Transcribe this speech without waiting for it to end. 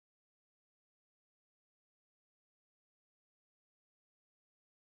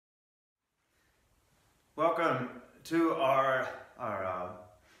Welcome to our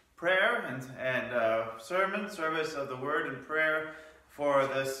prayer and sermon service of the Word and prayer for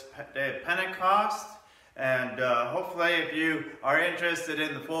this day of Pentecost. And hopefully, if you are interested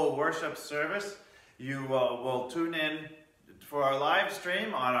in the full worship service, you will tune in for our live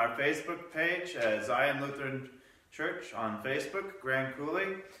stream on our Facebook page, Zion Lutheran Church on Facebook, Grand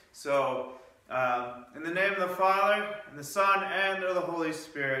Coulee. So, in the name of the Father, and the Son, and of the Holy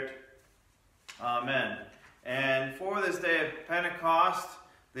Spirit, Amen. And for this day of Pentecost,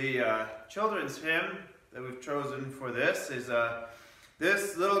 the children's hymn that we've chosen for this is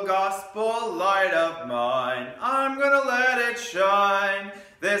 "This little gospel light of mine, I'm gonna let it shine.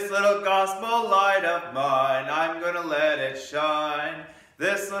 This little gospel light of mine, I'm gonna let it shine.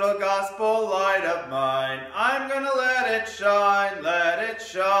 This little gospel light of mine, I'm gonna let it shine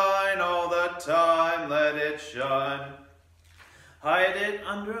all the time, let it shine. Hide it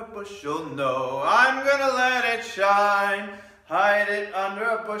under a bushel, no, I'm gonna let it shine. Hide it under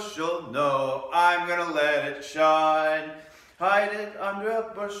a bushel, no, I'm gonna let it shine. Hide it under a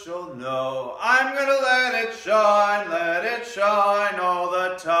bushel, no, I'm gonna let it shine all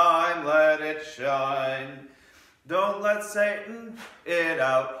the time, let it shine. Don't let Satan it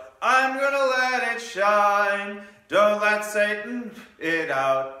out, I'm gonna let it shine. Don't let Satan it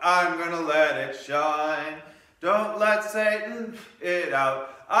out, I'm gonna let it shine. Don't let Satan it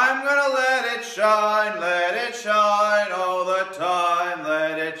out, I'm gonna let it shine all the time,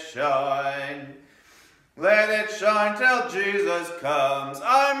 let it shine. Let it shine till Jesus comes,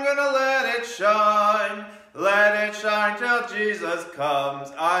 I'm gonna let it shine. Let it shine till Jesus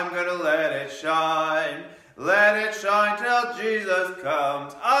comes, I'm gonna let it shine. Let it shine till Jesus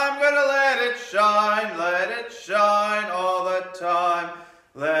comes, I'm gonna let it shine all the time,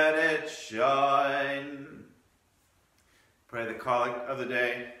 let it shine. Pray the collect of the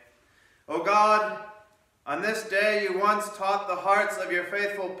day. O God, on this day you once taught the hearts of your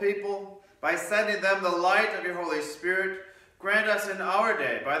faithful people by sending them the light of your Holy Spirit. Grant us in our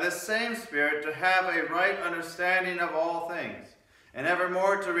day, by the same Spirit, to have a right understanding of all things, and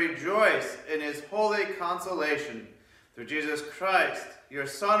evermore to rejoice in his holy consolation. Through Jesus Christ, your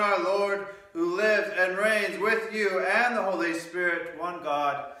Son, our Lord, who lives and reigns with you and the Holy Spirit, one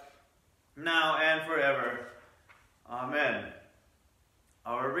God, now and forever. Amen.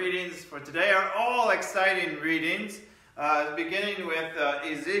 Our readings for today are all exciting readings, beginning with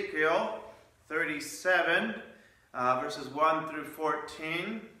Ezekiel 37, verses 1 through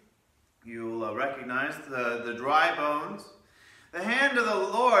 14. You'll recognize the dry bones. The hand of the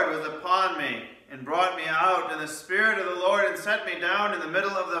Lord was upon me, and brought me out in the spirit of the Lord, and set me down in the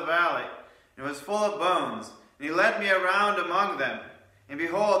middle of the valley. It was full of bones, and he led me around among them. And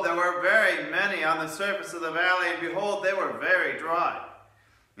behold, there were very many on the surface of the valley, and behold, they were very dry.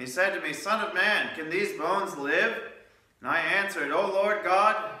 And he said to me, Son of man, can these bones live? And I answered, O Lord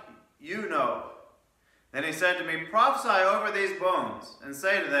God, you know. Then he said to me, Prophesy over these bones, and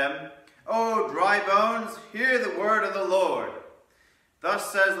say to them, O dry bones, hear the word of the Lord. Thus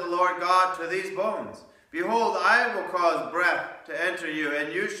says the Lord God to these bones, Behold, I will cause breath to enter you,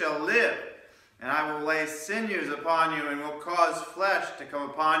 and you shall live. And I will lay sinews upon you, and will cause flesh to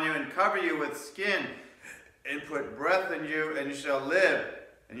come upon you, and cover you with skin, and put breath in you, and you shall live,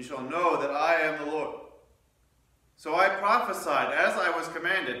 and you shall know that I am the Lord. So I prophesied as I was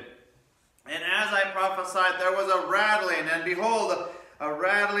commanded. And as I prophesied, there was a rattling, and behold, a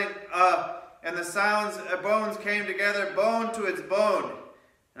rattling, and the sounds of bones came together, bone to its bone.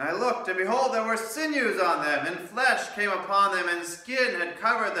 And I looked, and behold, there were sinews on them, and flesh came upon them, and skin had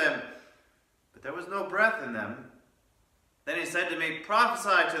covered them. But there was no breath in them. Then he said to me,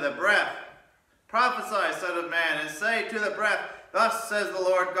 Prophesy to the breath. Prophesy, Son of man, and say to the breath, Thus says the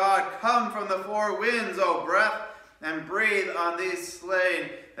Lord God, Come from the four winds, O breath, and breathe on these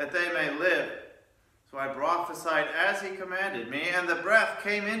slain, that they may live. So I prophesied as he commanded me, and the breath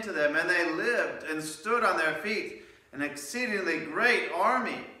came into them, and they lived, and stood on their feet, an exceedingly great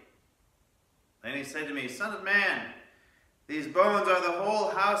army. Then he said to me, Son of man, these bones are the whole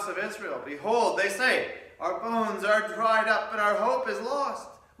house of Israel. Behold, they say, Our bones are dried up, and our hope is lost.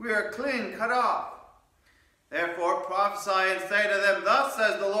 We are clean cut off. Therefore prophesy and say to them, Thus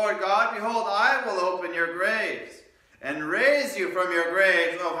says the Lord God, Behold, I will open your graves, and raise you from your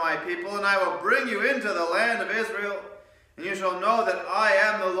graves, O my people, and I will bring you into the land of Israel. And you shall know that I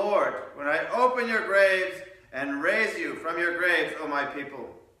am the Lord, when I open your graves, and raise you from your graves, O my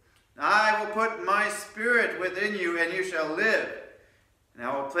people. And I will put my spirit within you, and you shall live. And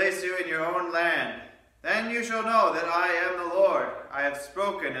I will place you in your own land. Then you shall know that I am the Lord. I have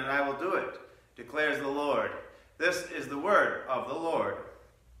spoken, and I will do it, declares the Lord. This is the word of the Lord.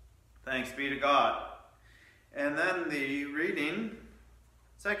 Thanks be to God. And then the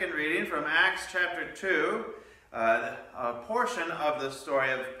second reading from Acts chapter 2, a portion of the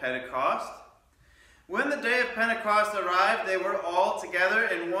story of Pentecost. When the day of Pentecost arrived, they were all together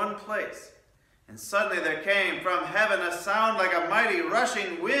in one place. And suddenly there came from heaven a sound like a mighty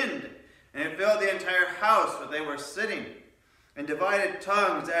rushing wind, and it filled the entire house where they were sitting. And divided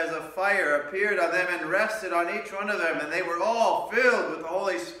tongues as of fire appeared on them and rested on each one of them, and they were all filled with the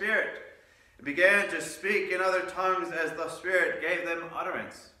Holy Spirit, and began to speak in other tongues as the Spirit gave them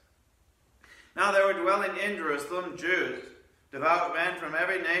utterance. Now there were dwelling in Jerusalem Jews, devout men from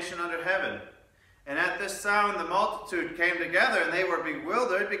every nation under heaven. And at this sound the multitude came together, and they were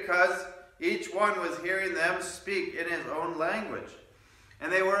bewildered, because each one was hearing them speak in his own language.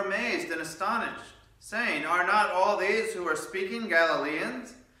 And they were amazed and astonished, saying, "Are not all these who are speaking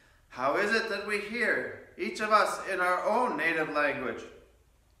Galileans? How is it that we hear, each of us in our own native language?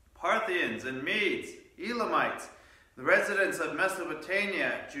 Parthians and Medes, Elamites, the residents of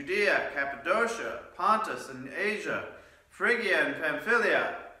Mesopotamia, Judea, Cappadocia, Pontus and Asia, Phrygia and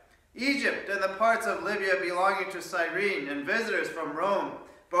Pamphylia, Egypt and the parts of Libya belonging to Cyrene, and visitors from Rome,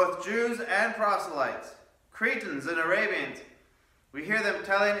 both Jews and proselytes, Cretans and Arabians. We hear them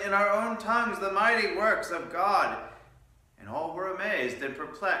telling in our own tongues the mighty works of God." And all were amazed and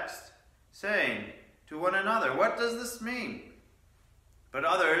perplexed, saying to one another, "What does this mean?" But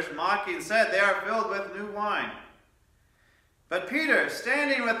others, mocking, said, "They are filled with new wine." But Peter,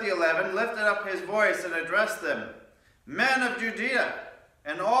 standing with the 11, lifted up his voice and addressed them, "Men of Judea,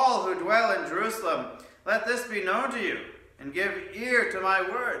 and all who dwell in Jerusalem, let this be known to you, and give ear to my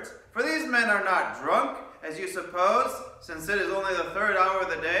words. For these men are not drunk, as you suppose, since it is only the 3rd hour of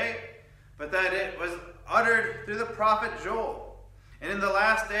the day, but that it was uttered through the prophet Joel. And in the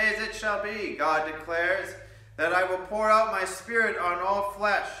last days it shall be, God declares, that I will pour out my Spirit on all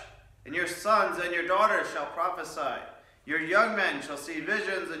flesh, and your sons and your daughters shall prophesy. Your young men shall see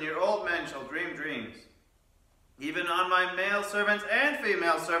visions, and your old men shall dream dreams. Even on my male servants and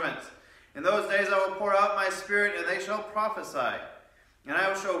female servants. In those days I will pour out my Spirit, and they shall prophesy. And I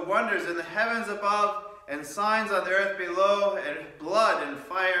will show wonders in the heavens above, and signs on the earth below, and blood and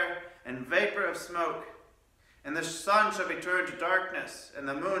fire, and vapor of smoke. And the sun shall be turned to darkness, and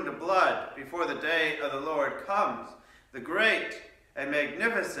the moon to blood, before the day of the Lord comes, the great and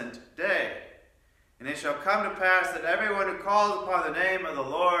magnificent day. And it shall come to pass that everyone who calls upon the name of the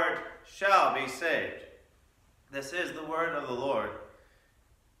Lord shall be saved." This is the word of the Lord.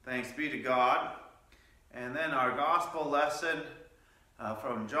 Thanks be to God. And then our gospel lesson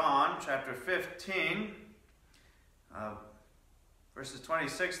from John chapter 15, verses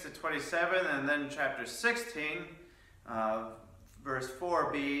 26 to 27, and then chapter 16, verse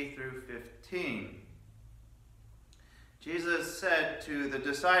 4b through 15. Jesus said to the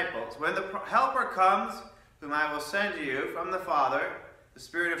disciples, "When the Helper comes, whom I will send to you from the Father, the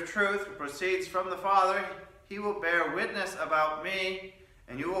Spirit of truth who proceeds from the Father, he will bear witness about me,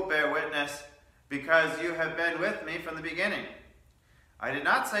 and you will bear witness, because you have been with me from the beginning. I did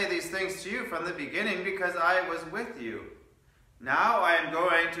not say these things to you from the beginning, because I was with you. Now I am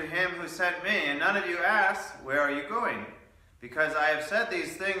going to him who sent me, and none of you ask, 'Where are you going?' Because I have said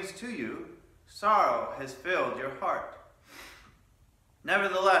these things to you, sorrow has filled your heart.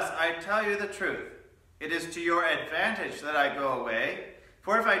 Nevertheless, I tell you the truth. It is to your advantage that I go away.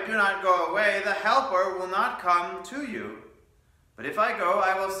 For if I do not go away, the Helper will not come to you. But if I go,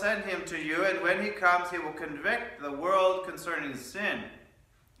 I will send him to you, and when he comes, he will convict the world concerning sin,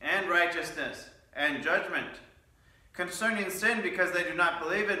 and righteousness, and judgment. Concerning sin, because they do not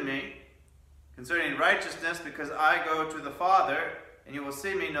believe in me. Concerning righteousness, because I go to the Father, and you will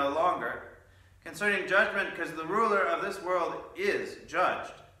see me no longer. Concerning judgment, because the ruler of this world is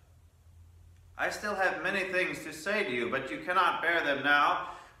judged. I still have many things to say to you, but you cannot bear them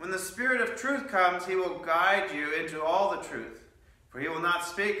now. When the Spirit of truth comes, he will guide you into all the truth. For he will not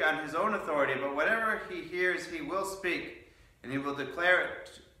speak on his own authority, but whatever he hears he will speak, and he will declare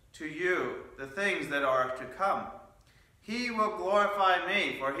it to you, the things that are to come. He will glorify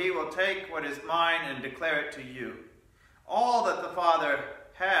me, for he will take what is mine and declare it to you. All that the Father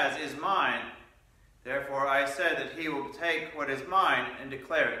has is mine. Therefore I said that he will take what is mine and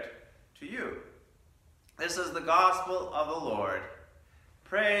declare it to you. This is the gospel of the Lord.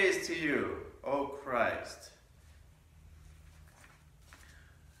 Praise to you, O Christ.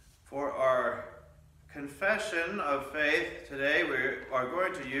 For our confession of faith today, we are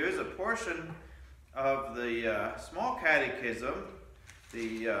going to use a portion of the small catechism,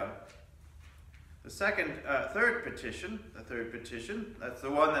 the third petition. That's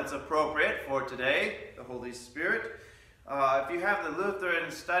the one that's appropriate for today, the Holy Spirit. If you have the Lutheran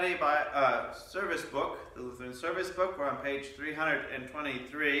Study Service Book, the Lutheran Service Book, we're on page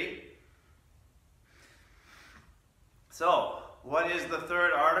 323. So, what is the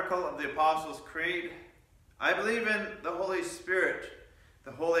third article of the Apostles' Creed? I believe in the Holy Spirit,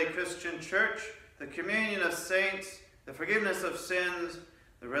 the Holy Christian Church, the communion of saints, the forgiveness of sins,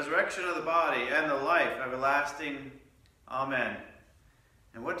 the resurrection of the body, and the life everlasting. Amen.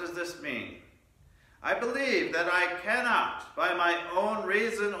 And what does this mean? I believe that I cannot, by my own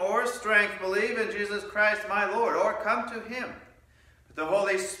reason or strength, believe in Jesus Christ my Lord, or come to him. But the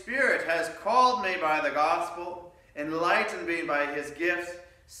Holy Spirit has called me by the gospel, enlightened me by his gifts,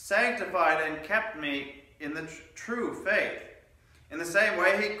 sanctified and kept me in the true faith. In the same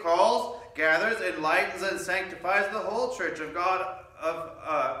way he calls, gathers, enlightens, and sanctifies the whole church of God,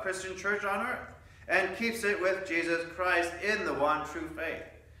 of Christian church on earth, and keeps it with Jesus Christ in the one true faith.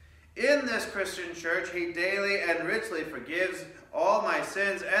 In this Christian church, he daily and richly forgives all my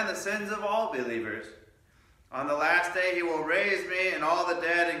sins and the sins of all believers. On the last day, he will raise me and all the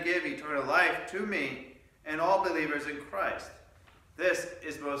dead and give eternal life to me and all believers in Christ. This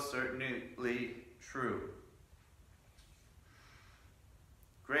is most certainly true.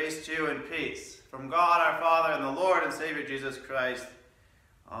 Grace to you and peace from God our Father and the Lord and Savior Jesus Christ.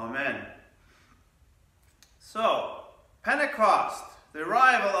 Amen. So, Pentecost, the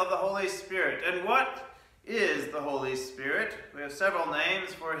arrival of the Holy Spirit. And what is the Holy Spirit? We have several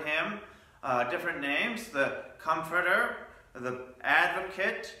names for him, different names: the Comforter, the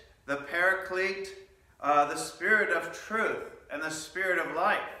Advocate, the Paraclete, the Spirit of Truth, and the Spirit of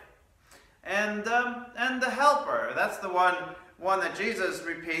Life. And the Helper. That's the one that Jesus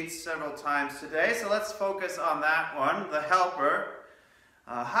repeats several times today. So let's focus on that one, the Helper.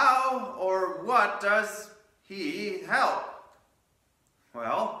 How or what does he help?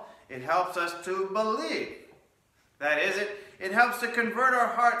 Well, it helps us to believe. That is, it helps to convert our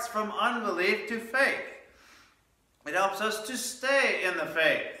hearts from unbelief to faith. It helps us to stay in the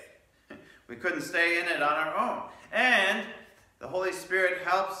faith. We couldn't stay in it on our own. And the Holy Spirit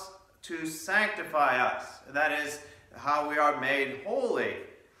helps to sanctify us. That is how we are made holy.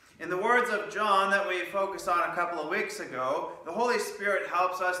 In the words of John that we focused on a couple of weeks ago, the Holy Spirit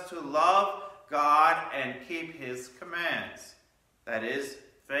helps us to love God and keep his commands. That is,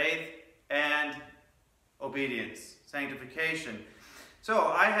 faith and obedience, sanctification. So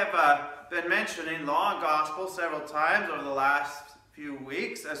I have been mentioning law and gospel several times over the last few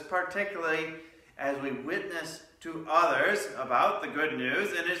weeks, as particularly as we witness to others about the good news,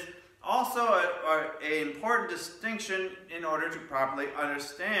 and it's also an important distinction in order to properly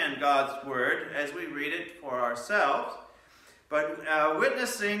understand God's word as we read it for ourselves. But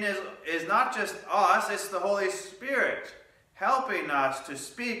witnessing is not just us, it's the Holy Spirit helping us to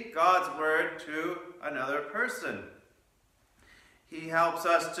speak God's word to another person. He helps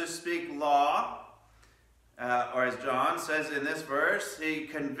us to speak law, or as John says in this verse, he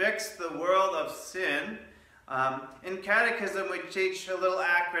convicts the world of sin. In Catechism, we teach a little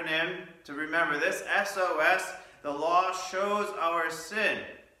acronym to remember this: SOS, the law shows our sin.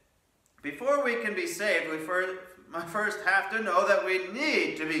 Before we can be saved, we first have to know that we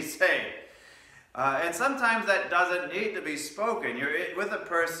need to be saved. And sometimes that doesn't need to be spoken. You're with a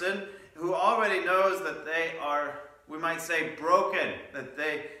person who already knows that they are, we might say, broken, that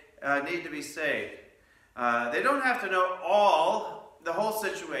they need to be saved. They don't have to know the whole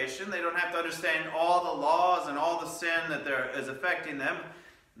situation. They don't have to understand all the laws and all the sin that is affecting them.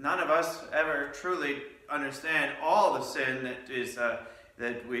 None of us ever truly understand all the sin that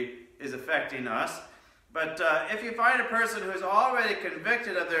is affecting us. But if you find a person who is already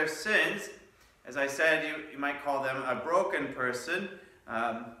convicted of their sins, as I said, you might call them a broken person,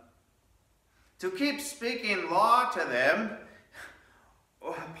 to keep speaking law to them,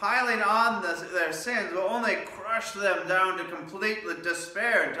 piling on their sins, will only crush them down to complete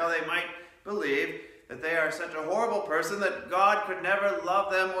despair until they might believe that they are such a horrible person that God could never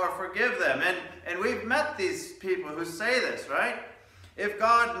love them or forgive them. And we've met these people who say this, right? If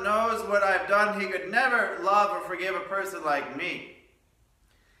God knows what I've done, he could never love or forgive a person like me.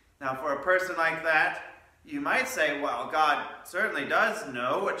 Now, for a person like that, you might say, well, God certainly does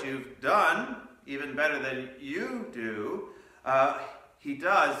know what you've done, even better than you do. He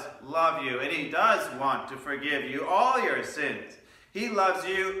does love you, and he does want to forgive you all your sins. He loves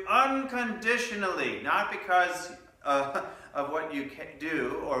you unconditionally, not because of what you can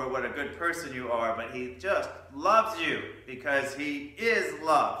do or what a good person you are, but he just loves you because he is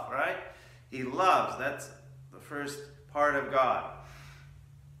love, right? He loves. That's the first part of God.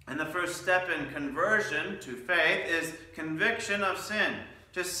 And the first step in conversion to faith is conviction of sin.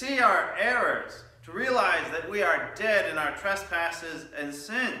 To see our errors, to realize that we are dead in our trespasses and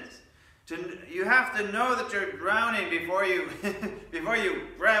sins. You have to know that you're drowning before you before you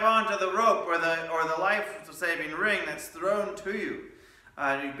grab onto the rope or the life-saving ring that's thrown to you.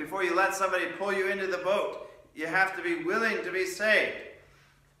 Before you let somebody pull you into the boat, you have to be willing to be saved.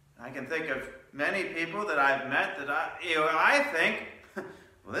 I can think of many people that I've met that I think,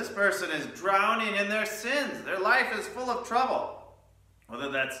 well, this person is drowning in their sins. Their life is full of trouble.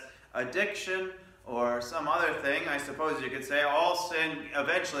 Whether that's addiction or some other thing, I suppose you could say all sin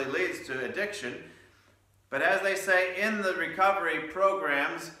eventually leads to addiction. But as they say in the recovery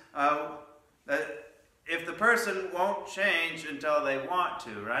programs, that if the person won't change until they want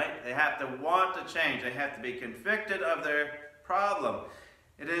to, right? They have to want to change. They have to be convicted of their problem.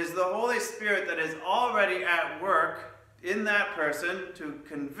 It is the Holy Spirit that is already at work in that person to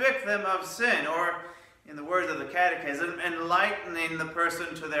convict them of sin, or in the words of the Catechism, enlightening the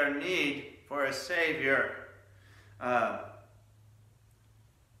person to their need for a Savior. So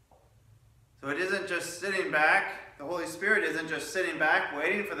it isn't just sitting back. The Holy Spirit isn't just sitting back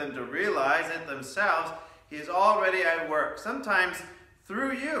waiting for them to realize it themselves. He is already at work, sometimes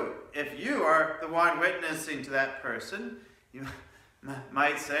through you. If you are the one witnessing to that person, you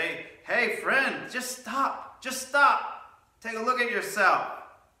might say, hey friend, just stop. Just stop. Take a look at yourself.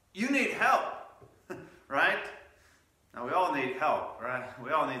 You need help. Right? Now we all need help, right?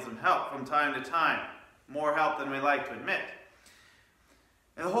 We all need some help from time to time. More help than we like to admit.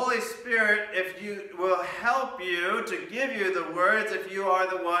 And the Holy Spirit, if you will help you to give you the words, if you are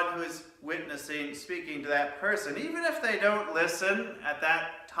the one who is witnessing, speaking to that person, even if they don't listen at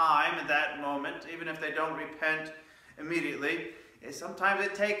that time, at that moment, even if they don't repent immediately, sometimes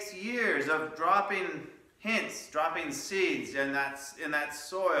it takes years of dropping hints, dropping seeds in that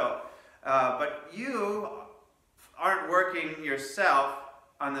soil. But you aren't working yourself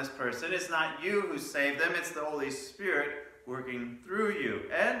on this person. It's not you who saved them. It's the Holy Spirit working through you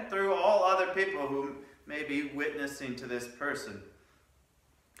and through all other people who may be witnessing to this person.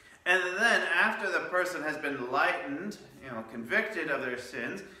 And then after the person has been enlightened, convicted of their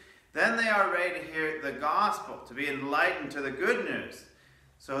sins, then they are ready to hear the gospel, to be enlightened to the good news.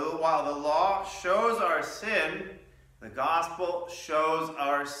 So while the law shows our sin, the gospel shows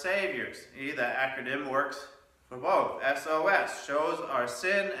our Saviors. The acronym works for both. SOS, shows our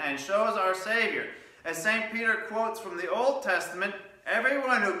sin and shows our Savior. As St. Peter quotes from the Old Testament,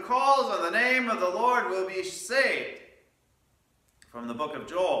 everyone who calls on the name of the Lord will be saved. From the book of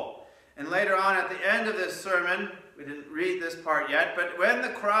Joel. And later on at the end of this sermon, we didn't read this part yet, but when the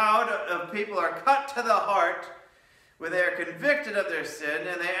crowd of people are cut to the heart, when they are convicted of their sin,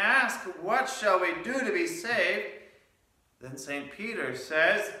 and they ask, what shall we do to be saved? Then St. Peter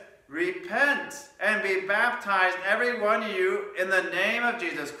says, repent and be baptized, every one of you, in the name of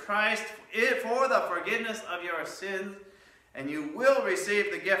Jesus Christ, for the forgiveness of your sins, and you will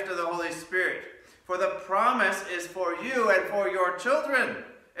receive the gift of the Holy Spirit. For the promise is for you and for your children,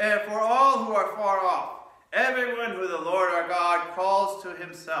 and for all who are far off, everyone who the Lord our God calls to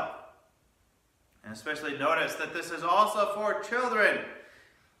himself. And especially notice that this is also for children,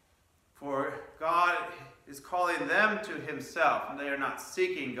 for God is calling them to himself, and they are not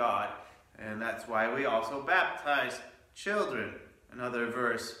seeking God. And that's why we also baptize children. Another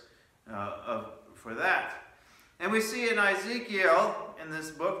verse for that. And we see in Ezekiel, in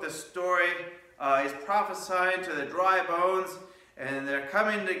this book, the story is prophesying to the dry bones, and they're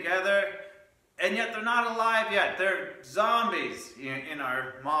coming together, and yet they're not alive yet. They're zombies in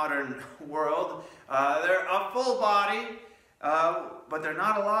our modern world. They're a full body, but they're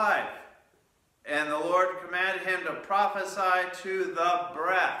not alive. And the Lord commanded him to prophesy to the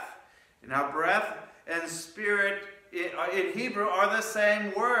breath. Now, breath and spirit in Hebrew are the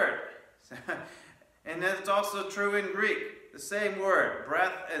same word. And that's also true in Greek. The same word,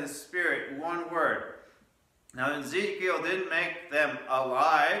 breath and spirit, one word. Now, Ezekiel didn't make them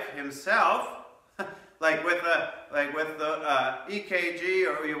alive himself, like with the EKG,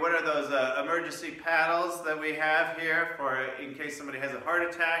 or what are those emergency paddles that we have here for in case somebody has a heart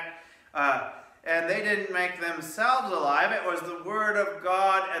attack. And they didn't make themselves alive. It was the Word of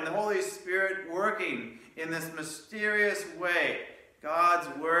God and the Holy Spirit working in this mysterious way. God's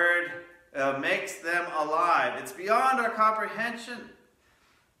Word makes them alive. It's beyond our comprehension.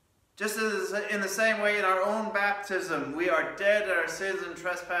 Just as in the same way in our own baptism, we are dead in our sins and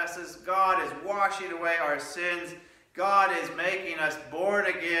trespasses. God is washing away our sins. God is making us born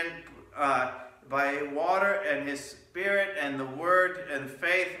again by water and His Spirit and the Word and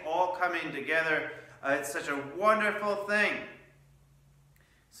faith all coming together. It's such a wonderful thing.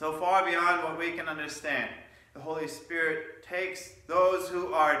 So far beyond what we can understand. The Holy Spirit takes those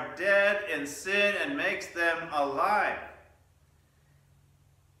who are dead in sin and makes them alive.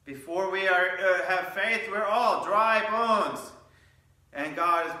 Before we have faith, we're all dry bones. And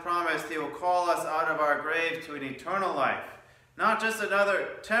God has promised He will call us out of our grave to an eternal life. Not just another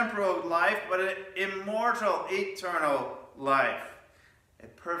temporal life, but an immortal, eternal life. A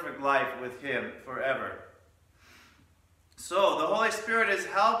perfect life with Him forever. So, the Holy Spirit is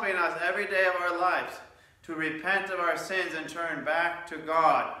helping us every day of our lives to repent of our sins and turn back to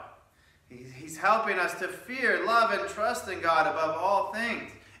God. He's helping us to fear, love, and trust in God above all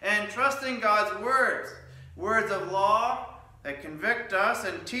things. And trusting God's words. Words of law that convict us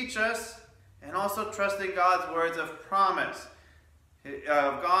and teach us. And also trusting God's words of promise.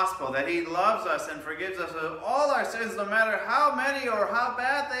 Of gospel. That He loves us and forgives us of all our sins, no matter how many or how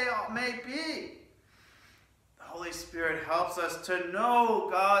bad they may be. The Holy Spirit helps us to know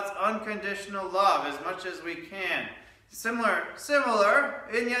God's unconditional love as much as we can. Similar,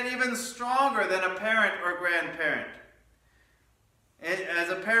 and yet even stronger than a parent or grandparent. As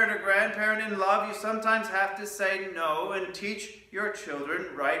a parent or grandparent in love, you sometimes have to say no and teach your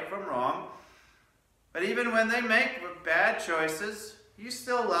children right from wrong. But even when they make bad choices, you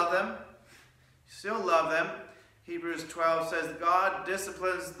still love them. You still love them. Hebrews 12 says, God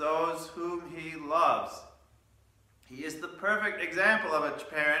disciplines those whom He loves. He is the perfect example of a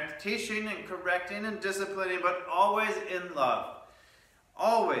parent, teaching and correcting and disciplining, but always in love.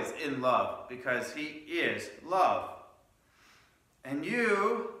 Always in love, because He is love. And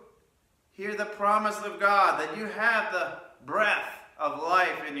you hear the promise of God that you have the breath of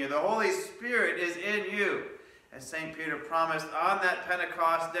life in you. The Holy Spirit is in you. As St. Peter promised on that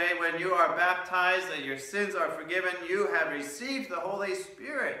Pentecost day, when you are baptized and your sins are forgiven, you have received the Holy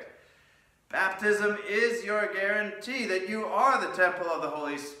Spirit. Baptism is your guarantee that you are the temple of the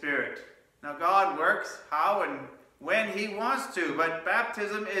Holy Spirit. Now God works how and when He wants to, but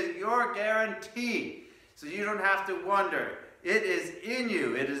baptism is your guarantee. So you don't have to wonder. It is in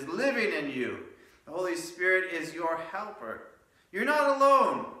you. It is living in you. The Holy Spirit is your helper. You're not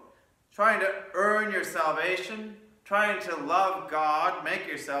alone trying to earn your salvation, trying to love God, make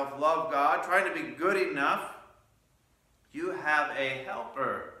yourself love God, trying to be good enough. You have a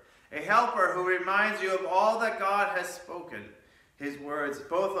helper who reminds you of all that God has spoken. His words,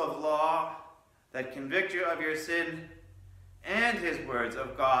 both of law that convict you of your sin, and His words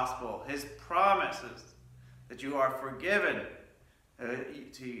of gospel, His promises that you are forgiven,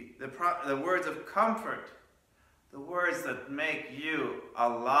 the words of comfort, the words that make you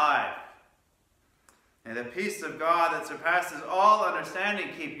alive. And the peace of God that surpasses all understanding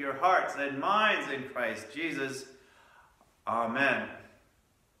keep your hearts and minds in Christ Jesus. Amen.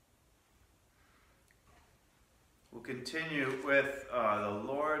 We'll continue with the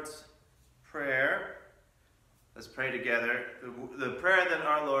Lord's Prayer. Let's pray together. The prayer that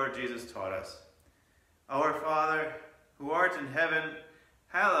our Lord Jesus taught us. Our Father, who art in heaven,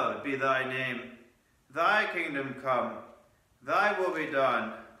 hallowed be Thy name. Thy kingdom come. Thy will be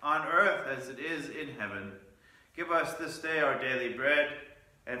done, on earth as it is in heaven. Give us this day our daily bread,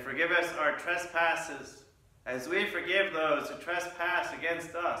 and forgive us our trespasses, as we forgive those who trespass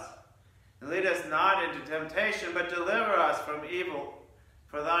against us. And lead us not into temptation, but deliver us from evil.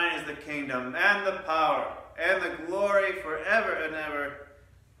 For Thine is the kingdom, and the power, and the glory forever and ever.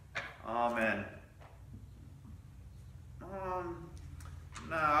 Amen.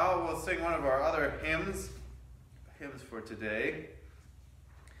 Now we'll sing one of our other hymns for today.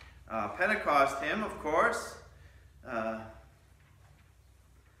 Pentecost hymn, of course.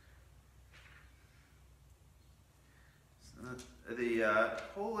 The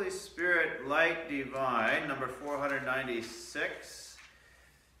Holy Spirit Light Divine, number 496,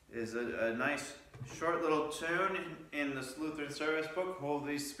 is a nice short little tune in the Lutheran Service Book,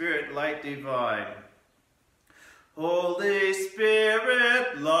 Holy Spirit Light Divine. Holy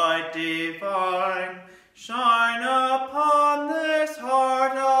Spirit, light divine, shine upon this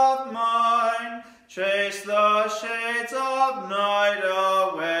heart of mine. Chase the shades of night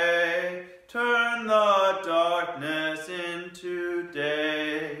away. Turn the darkness into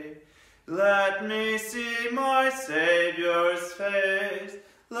day. Let me see my Savior's face.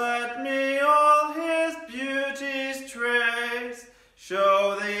 Let me all His beauties trace.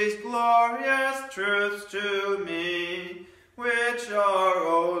 Show these glorious truths to me, which are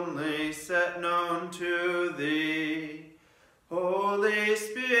only set known to Thee. Holy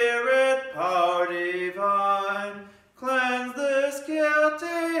Spirit, power divine, cleanse this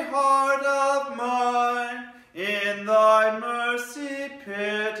guilty heart of mine. In Thy mercy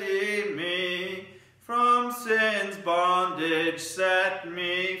pity me, from sin's bondage set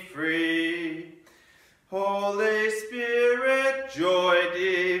me free. Holy Spirit, joy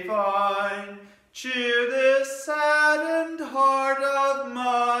divine, cheer this saddened heart of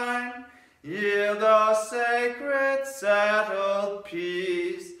mine. Yield a sacred, settled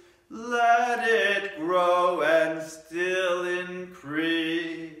peace. Let it grow and still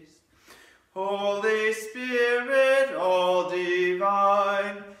increase. Holy Spirit, all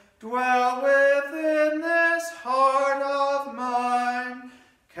divine, dwell within this heart of mine.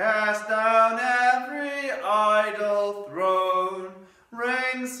 Cast down every idle throne.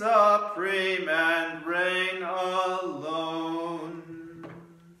 Reign supreme and reign alone.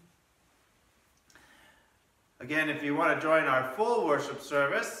 Again, if you want to join our full worship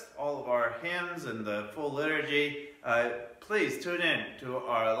service, all of our hymns and the full liturgy, please tune in to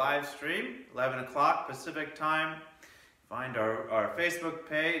our live stream, 11 o'clock Pacific time. Find our Facebook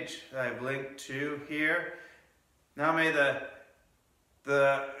page that I've linked to here. Now may the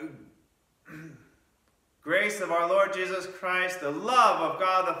grace of our Lord Jesus Christ, the love of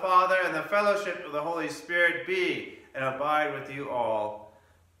God the Father, and the fellowship of the Holy Spirit be and abide with you all.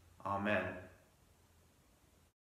 Amen.